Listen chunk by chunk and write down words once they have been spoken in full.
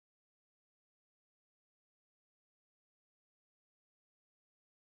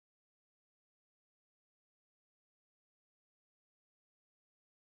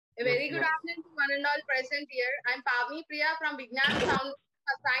A very good afternoon to one and all present here. I'm Pavni Priya from Vignan Foundation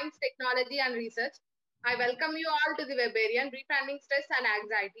for Science, Technology and Research. I welcome you all to the Webarian, Befriending Stress and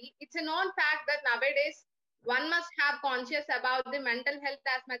Anxiety. It's a known fact that nowadays one must have conscious about the mental health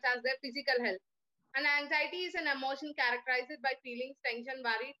as much as their physical health. And anxiety is an emotion characterized by feelings, tension,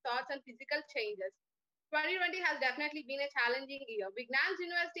 worry, thoughts, and physical changes. 2020 has definitely been a challenging year. Vignan's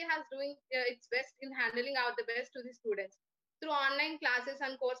University has doing its best in handling out the best to the students through online classes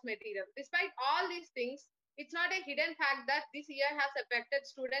and course material. Despite all these things, it's not a hidden fact that this year has affected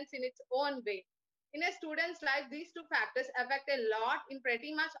students in its own way. In a student's life, these two factors affect a lot in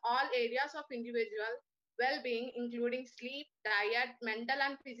pretty much all areas of individual well-being, including sleep, diet, mental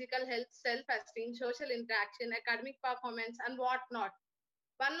and physical health, self-esteem, social interaction, academic performance, and whatnot.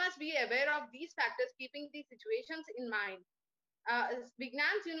 One must be aware of these factors, keeping these situations in mind.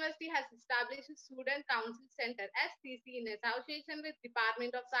 Vignan's University has established a Student Council Center (SCC) in association with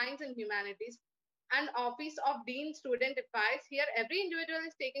Department of Science and Humanities and Office of Dean Student Affairs. Here, every individual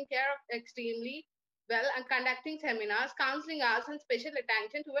is taken care of extremely well and conducting seminars, counseling hours, and special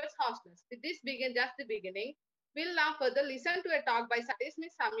attention towards hostlers. With this begin just the beginning. We'll now further listen to a talk by scientist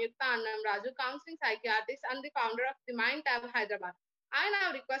Ms. Samyukta Annamraju, counseling psychiatrist and the founder of the Mind Tab Hyderabad. I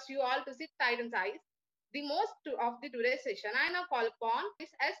now request you all to sit tight and size the most of the today's session. I now call upon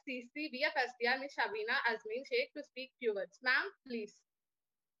Ms. SCC VFSTR Ms. Shabina Azmin Sheikh to speak few words. Ma'am, please.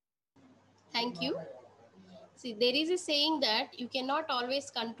 Thank you. See, there is a saying that you cannot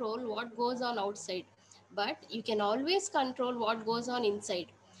always control what goes on outside, but you can always control what goes on inside.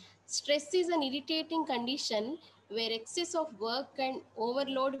 Stress is an irritating condition where excess of work and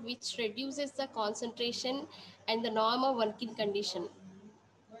overload which reduces the concentration and the normal working condition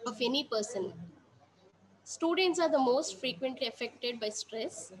of any person. Students are the most frequently affected by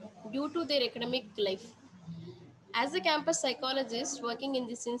stress due to their academic life. As a campus psychologist working in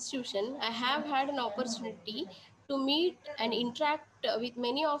this institution, I have had an opportunity to meet and interact with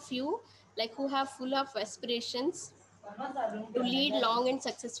many of you like who have full of aspirations to lead long and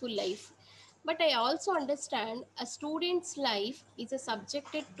successful life. But I also understand a student's life is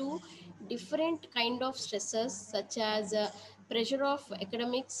subjected to different kind of stresses such as pressure of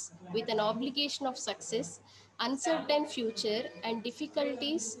academics with an obligation of success, uncertain future and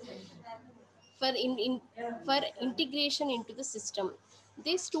difficulties for integration into the system.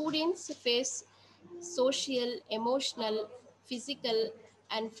 These students face social, emotional, physical,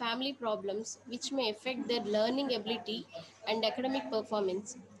 and family problems which may affect their learning ability and academic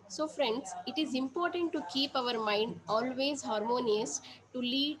performance. So, friends, it is important to keep our mind always harmonious to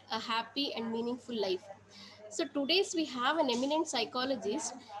lead a happy and meaningful life. So today's we have an eminent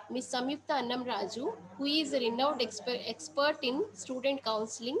psychologist, Ms. Samyukta Annamraju, who is a renowned expert in student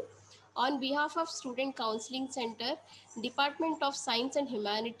counseling. On behalf of Student Counseling Center, Department of Science and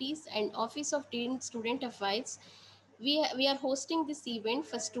Humanities, and Office of Dean Student Affairs, we are hosting this event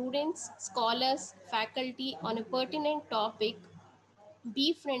for students, scholars, faculty on a pertinent topic,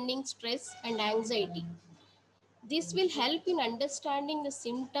 befriending stress and anxiety. This will help in understanding the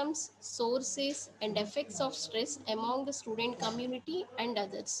symptoms, sources, and effects of stress among the student community and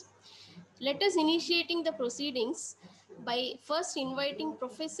others. Let us initiating the proceedings by first inviting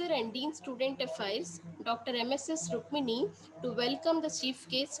Professor and Dean Student Affairs, Dr. MSS Rukmini, to welcome the chief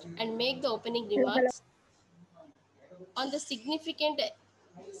guest and make the opening remarks on the significant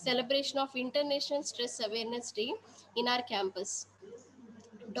celebration of International Stress Awareness Day in our campus.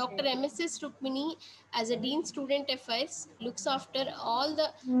 Dr. MSS Rukmini, as a Dean Student Affairs, looks after all the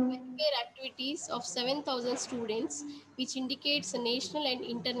welfare activities of 7,000 students, which indicates national and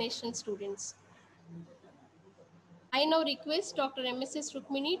international students. I now request Dr. MSS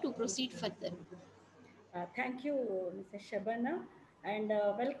Rukmini to proceed further. Thank you, Mrs. Shabana, and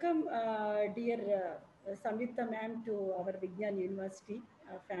welcome, dear Samyukta ma'am, to our Vignan University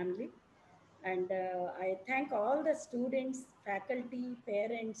family. And I thank all the students, faculty,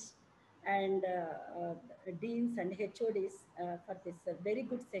 parents, and deans and HODs for this very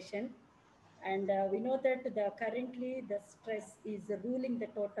good session. And we know that currently the stress is ruling the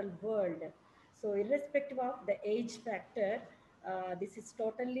total world. So irrespective of the age factor, this is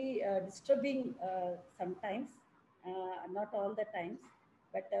totally disturbing sometimes, not all the times.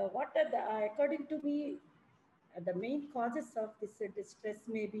 But what are according to me, the main causes of this distress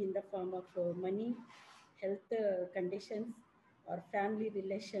may be in the form of money, health conditions, or family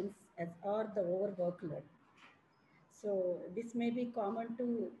relations, as or the overworkload. So this may be common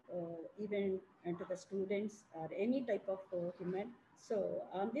to even and to the students or any type of human. So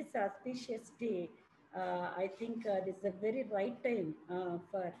on this auspicious day, I think this is a very right time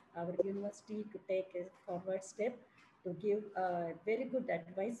for our university to take a forward step to give very good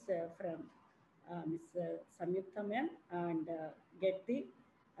advice from Ms. Samyukta ma'am and get the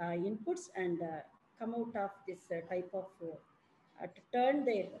inputs and come out of this type of to turn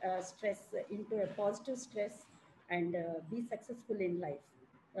their stress into a positive stress and be successful in life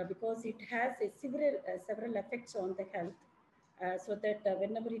because it has a several effects on the health so that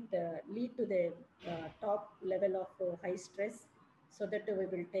whenever it lead to the top level of high stress so that we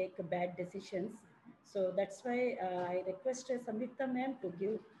will take bad decisions. So that's why I request Samyukta ma'am to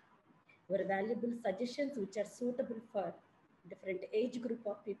give your valuable suggestions which are suitable for different age group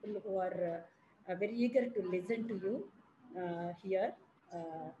of people who are very eager to listen to you here.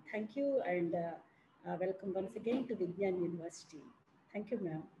 Thank you and welcome once again to Vignan University. Thank you,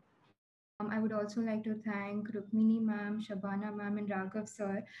 ma'am. I would also like to thank Rukmini ma'am, Shabana ma'am, and Raghav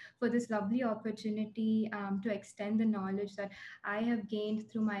sir for this lovely opportunity to extend the knowledge that I have gained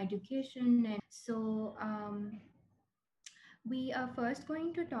through my education. And so, we are first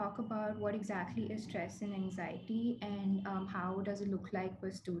going to talk about what exactly is stress and anxiety and how does it look like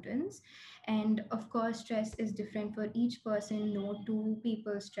for students. And of course, stress is different for each person. No two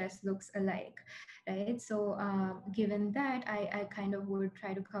people's stress looks alike, right? So given that, I kind of would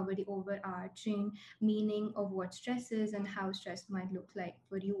try to cover the overarching meaning of what stress is and how stress might look like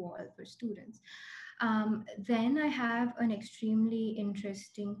for you all, for students. Then I have an extremely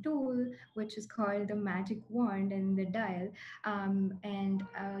interesting tool, which is called the magic wand and the dial. And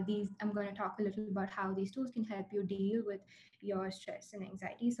these, I'm going to talk a little about how these tools can help you deal with your stress and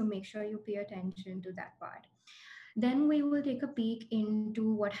anxiety. So make sure you pay attention to that part. Then we will take a peek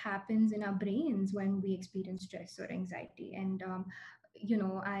into what happens in our brains when we experience stress or anxiety. And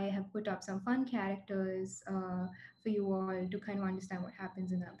I have put up some fun characters for you all to kind of understand what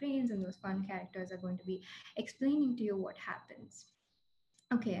happens in our brains, and those fun characters are going to be explaining to you what happens.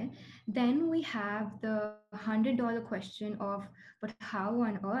 Okay, then we have the $100 question of, but how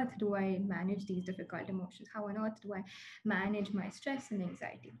on earth do I manage these difficult emotions? How on earth do I manage my stress and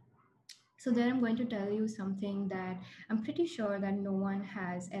anxiety? So there I'm going to tell you something that I'm pretty sure that no one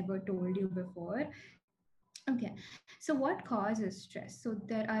has ever told you before. Okay, so what causes stress? So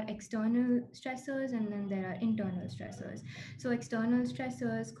there are external stressors and then there are internal stressors. So external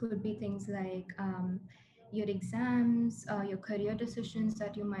stressors could be things like your exams, your career decisions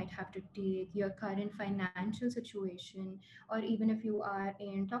that you might have to take, your current financial situation, or even if you are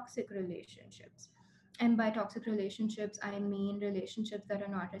in toxic relationships. And by toxic relationships, I mean relationships that are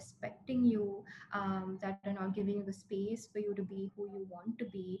not respecting you, that are not giving you the space for you to be who you want to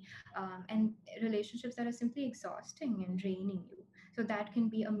be, and relationships that are simply exhausting and draining you. So that can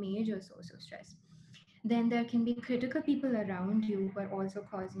be a major source of stress. Then there can be critical people around you who are also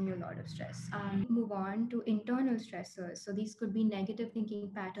causing you a lot of stress. Move on to internal stressors. So these could be negative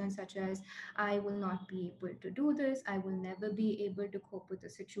thinking patterns such as, I will not be able to do this, I will never be able to cope with the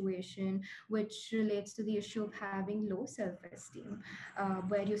situation, which relates to the issue of having low self esteem,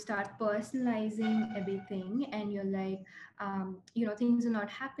 where you start personalizing everything and you're like, things are not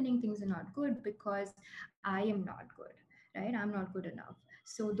happening, things are not good because I am not good, right? I'm not good enough.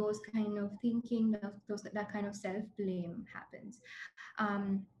 So those kind of thinking, that kind of self blame happens.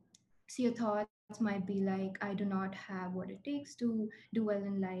 So your thoughts might be like, I do not have what it takes to do well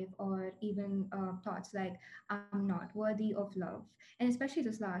in life, or even thoughts like, I'm not worthy of love. And especially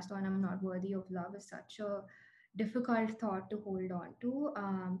this last one, I'm not worthy of love, is such a difficult thought to hold on to.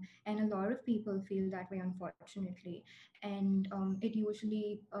 And a lot of people feel that way, unfortunately. And it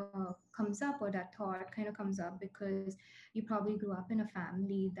usually comes up, or that thought kind of comes up because you probably grew up in a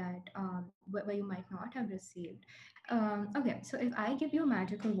family that where you might not have received. Okay, so if I give you a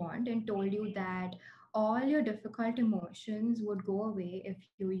magical wand and told you that all your difficult emotions would go away if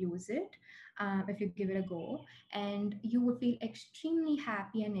you use it, if you give it a go, and you would feel extremely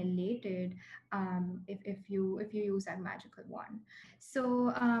happy and elated if you use that magical wand.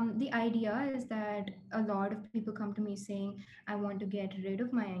 So the idea is that a lot of people come to me saying, I want to get rid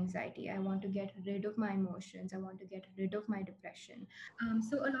of my anxiety, I want to get rid of my emotions, I want to get rid of my depression.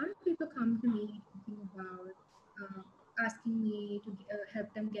 So a lot of people come to me talking about uh, asking me to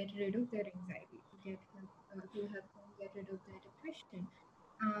help them get rid of their anxiety, to help them get rid of their depression.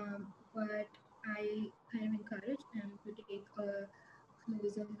 But I kind of encourage them to take a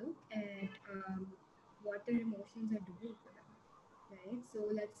closer look at what their emotions are doing for them, right? So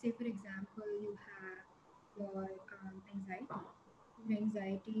let's say, for example, you have your anxiety. Your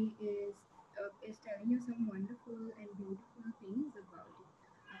anxiety is telling you some wonderful and beautiful things about you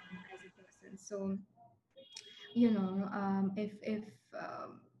as a person. So if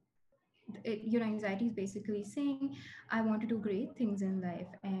your anxiety is basically saying, I want to do great things in life,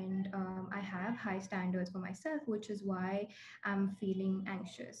 and I have high standards for myself, which is why I'm feeling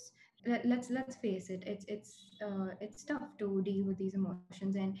anxious. Let's face it, it's tough to deal with these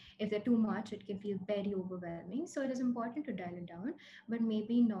emotions, and if they're too much it can feel very overwhelming. So it is important to dial it down, but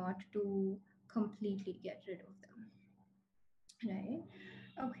maybe not to completely get rid of them, right?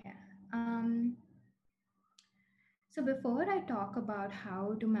 Okay. So before I talk about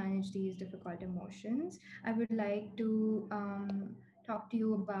how to manage these difficult emotions, I would like to talk to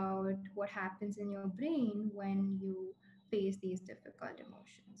you about what happens in your brain when you face these difficult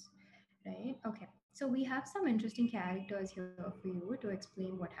emotions, right? Okay, so we have some interesting characters here for you to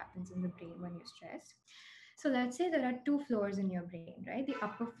explain what happens in the brain when you're stressed. So let's say there are two floors in your brain, right? The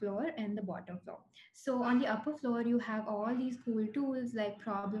upper floor and the bottom floor. So on the upper floor, you have all these cool tools like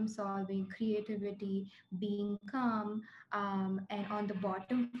problem solving, creativity, being calm. And on the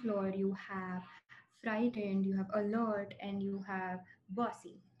bottom floor, you have frightened, you have alert, and you have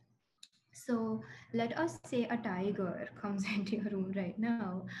bossy. So let us say a tiger comes into your room right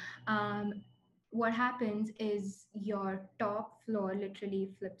now. Um, what happens is your top floor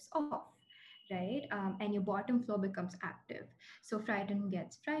literally flips off, right? And your bottom floor becomes active. So frightened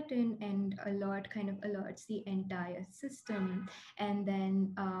gets frightened, and alert kind of alerts the entire system. And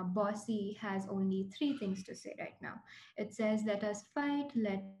then bossy has only three things to say right now. It says, let us fight,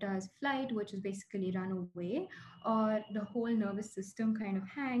 let us flight, which is basically run away, or the whole nervous system kind of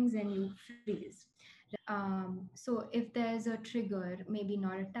hangs and you freeze. So if there's a trigger, maybe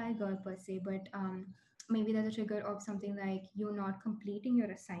not a tiger per se, but maybe there's a trigger of something like you not completing your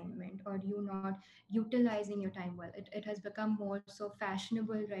assignment or you not utilizing your time well. It has become more so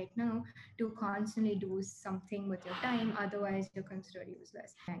fashionable right now to constantly do something with your time, otherwise you're considered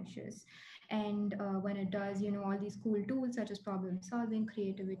useless, anxious. And when it does, all these cool tools such as problem solving,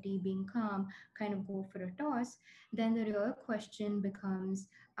 creativity, being calm kind of go for a toss, then the real question becomes,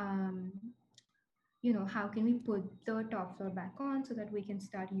 how can we put the top floor back on so that we can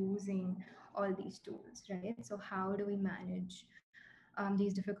start using all these tools, right? So how do we manage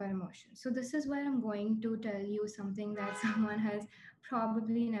these difficult emotions? So this is where I'm going to tell you something that someone has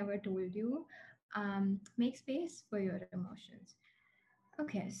probably never told you. Make space for your emotions.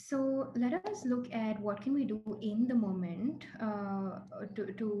 Okay, so let us look at what can we do in the moment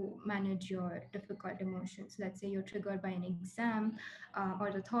to manage your difficult emotions. Let's say you're triggered by an exam or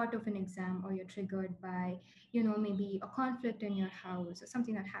the thought of an exam, or you're triggered by, maybe a conflict in your house or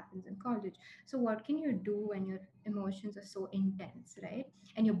something that happens in college. So what can you do when your emotions are so intense, right?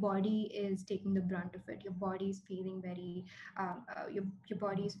 And your body is taking the brunt of it. Your body is feeling your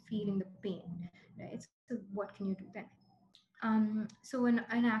body is feeling the pain, right? So what can you do then? So an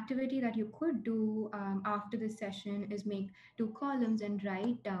activity that you could do after this session is make two columns and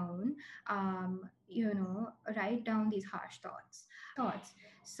write down these harsh thoughts.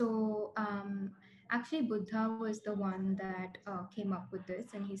 So actually Buddha was the one that came up with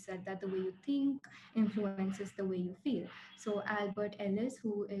this, and he said that the way you think influences the way you feel. So Albert Ellis,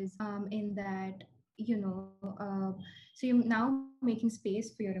 who is in that, so you're now making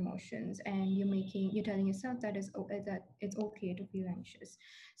space for your emotions, and you're telling yourself that that it's okay to feel anxious.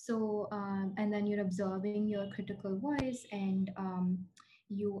 So and then you're observing your critical voice, and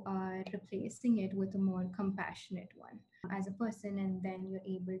you are replacing it with a more compassionate one as a person, and then you're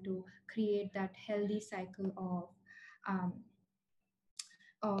able to create that healthy cycle um,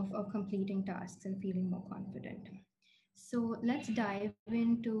 of completing tasks and feeling more confident. So let's dive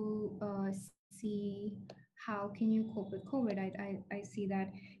into see how can you cope with COVID. I see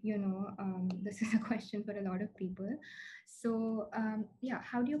that, this is a question for a lot of people. So yeah,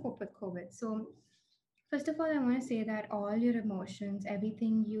 how do you cope with COVID? So first of all, I want to say that all your emotions,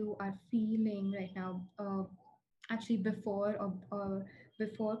 everything you are feeling right now, actually before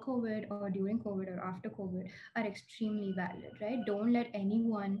COVID or during COVID or after COVID, are extremely valid, right? Don't let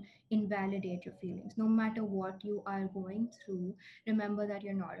anyone invalidate your feelings. No matter what you are going through, remember that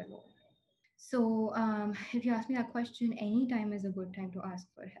you're not alone. So, if you ask me that question, any time is a good time to ask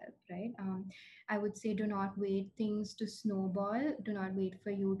for help, right? I would say do not wait things to snowball. Do not wait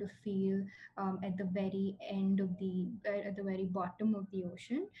for you to feel at the very at the very bottom of the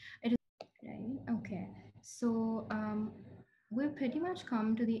ocean. It is right. Okay. So, we've pretty much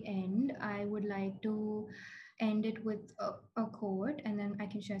come to the end. I would like to end it with a quote, and then I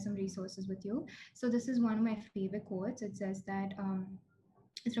can share some resources with you. So, this is one of my favorite quotes. It says that.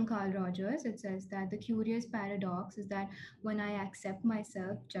 It's from Carl Rogers. It says that the curious paradox is that when I accept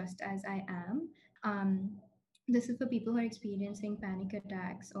myself just as I am, this is for people who are experiencing panic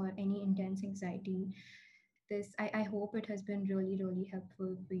attacks or any intense anxiety. I hope it has been really, really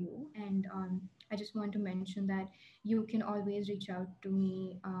helpful for you. And And I just want to mention that you can always reach out to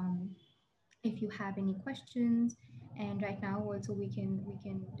me if you have any questions. And right now also we can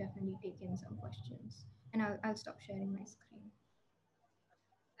definitely take in some questions. And I'll stop sharing my screen.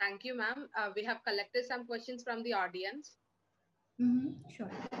 Thank you, ma'am. We have collected some questions from the audience.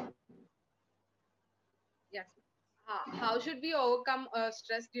 Sure. Yes. How should we overcome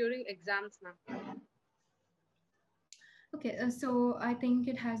stress during exams, ma'am? Okay, so I think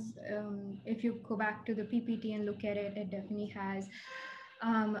it has, if you go back to the PPT and look at it, it definitely has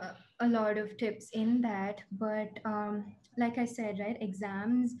a lot of tips in that. But like I said, right,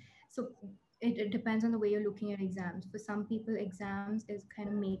 exams, so it depends on the way you're looking at exams. For some people, exams is kind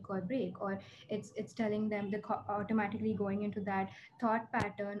of make or break, or it's telling them they're automatically going into that thought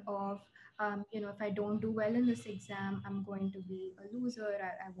pattern of, if I don't do well in this exam, I'm going to be a loser,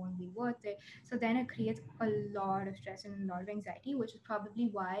 I won't be worth it. So then it creates a lot of stress and a lot of anxiety, which is probably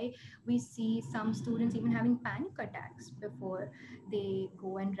why we see some students even having panic attacks before they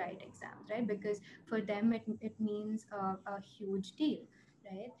go and write exams, right? Because for them, it means a huge deal.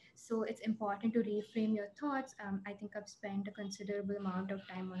 Right. So it's important to reframe your thoughts. I think I've spent a considerable amount of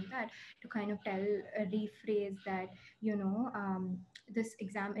time on that to kind of rephrase that, this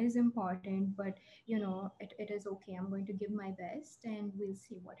exam is important, but, it is okay. I'm going to give my best and we'll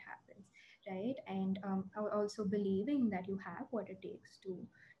see what happens, right? And also believing that you have what it takes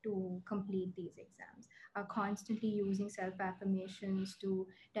to complete these exams. Constantly using self affirmations to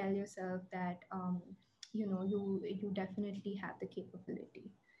tell yourself that you definitely have the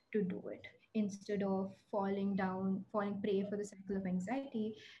capability to do it. Instead of falling prey for the cycle of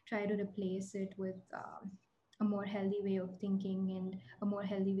anxiety, try to replace it with a more healthy way of thinking, and a more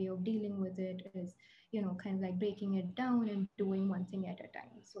healthy way of dealing with it is, kind of like breaking it down and doing one thing at a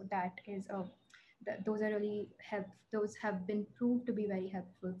time. So that is those are really help those have been proved to be very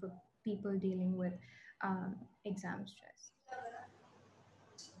helpful for people dealing with exam stress.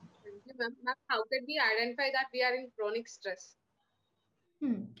 Thank you, ma'am. Ma'am, how can we identify that we are in chronic stress?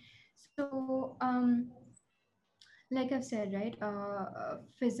 So like I've said, right,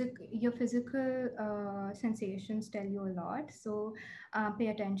 your physical sensations tell you a lot. So pay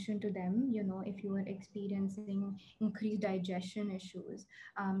attention to them. If you are experiencing increased digestion issues,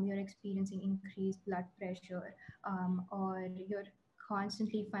 you're experiencing increased blood pressure, or you're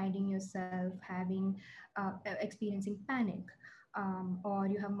constantly finding yourself experiencing panic, or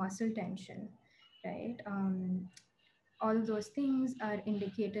you have muscle tension, right? All of those things are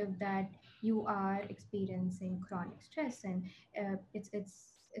indicative that you are experiencing chronic stress. And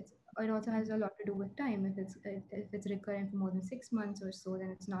it also has a lot to do with time. If it's recurrent for more than 6 months or so,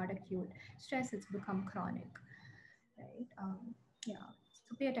 then it's not acute stress, it's become chronic, right? Yeah,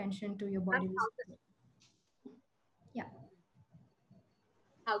 so pay attention to your Ma'am, bodily yeah.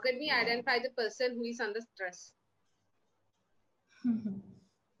 how can we identify the person who is under stress?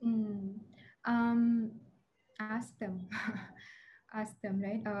 Mm. Um, Ask them. Ask them,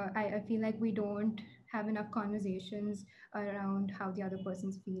 right? I feel like we don't have enough conversations around how the other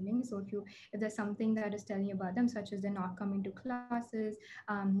person's feeling. So if there's something that is telling you about them, such as they're not coming to classes,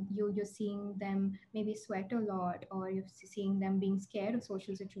 you're seeing them maybe sweat a lot, or you're seeing them being scared of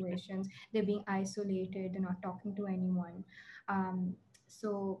social situations, they're being isolated, they're not talking to anyone.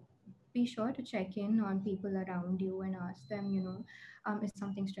 So be sure to check in on people around you and ask them, is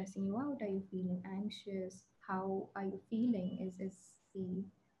something stressing you out? Are you feeling anxious? How are you feeling? Is the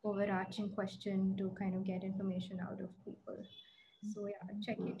overarching question to kind of get information out of people. So yeah,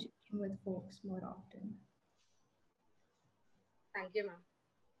 check in with folks more often. Thank you, ma'am.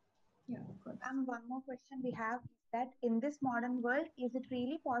 Yeah, of course. And one more question we have is that in this modern world, is it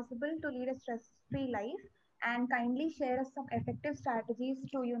really possible to lead a stress-free life? And kindly share us some effective strategies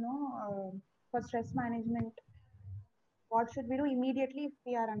to, for stress management. What should we do immediately if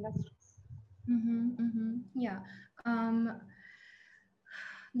we are under stress? Yeah.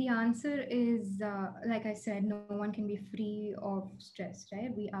 The answer is, like I said, no one can be free of stress,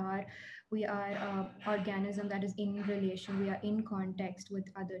 right? We are organism that is in relation. We are in context with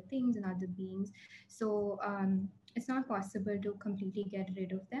other things and other beings. So it's not possible to completely get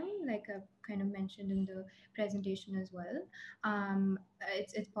rid of them, like I kind of mentioned in the presentation as well.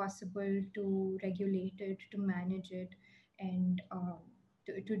 It's possible to regulate it, to manage it, and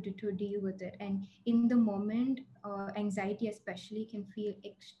to deal with it. And in the moment, anxiety especially can feel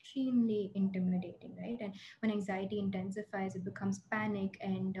extremely intimidating, right? And when anxiety intensifies, it becomes panic,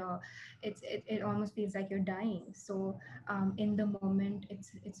 and it almost feels like you're dying. So in the moment,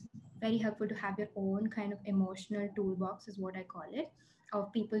 it's very helpful to have your own kind of emotional toolbox, is what I call it.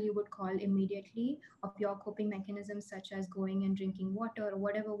 of people you would call immediately, of your coping mechanisms such as going and drinking water or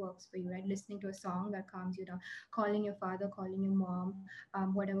whatever works for you, right? Listening to a song that calms you down, calling your father, calling your mom,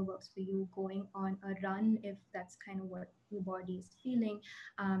 whatever works for you, going on a run if that's kind of what your body is feeling.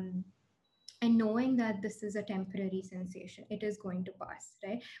 Um, and knowing that this is a temporary sensation, it is going to pass,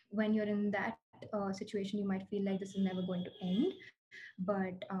 right? When you're in that situation, you might feel like this is never going to end,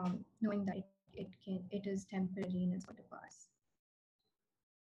 but knowing that it is temporary and it's going to pass.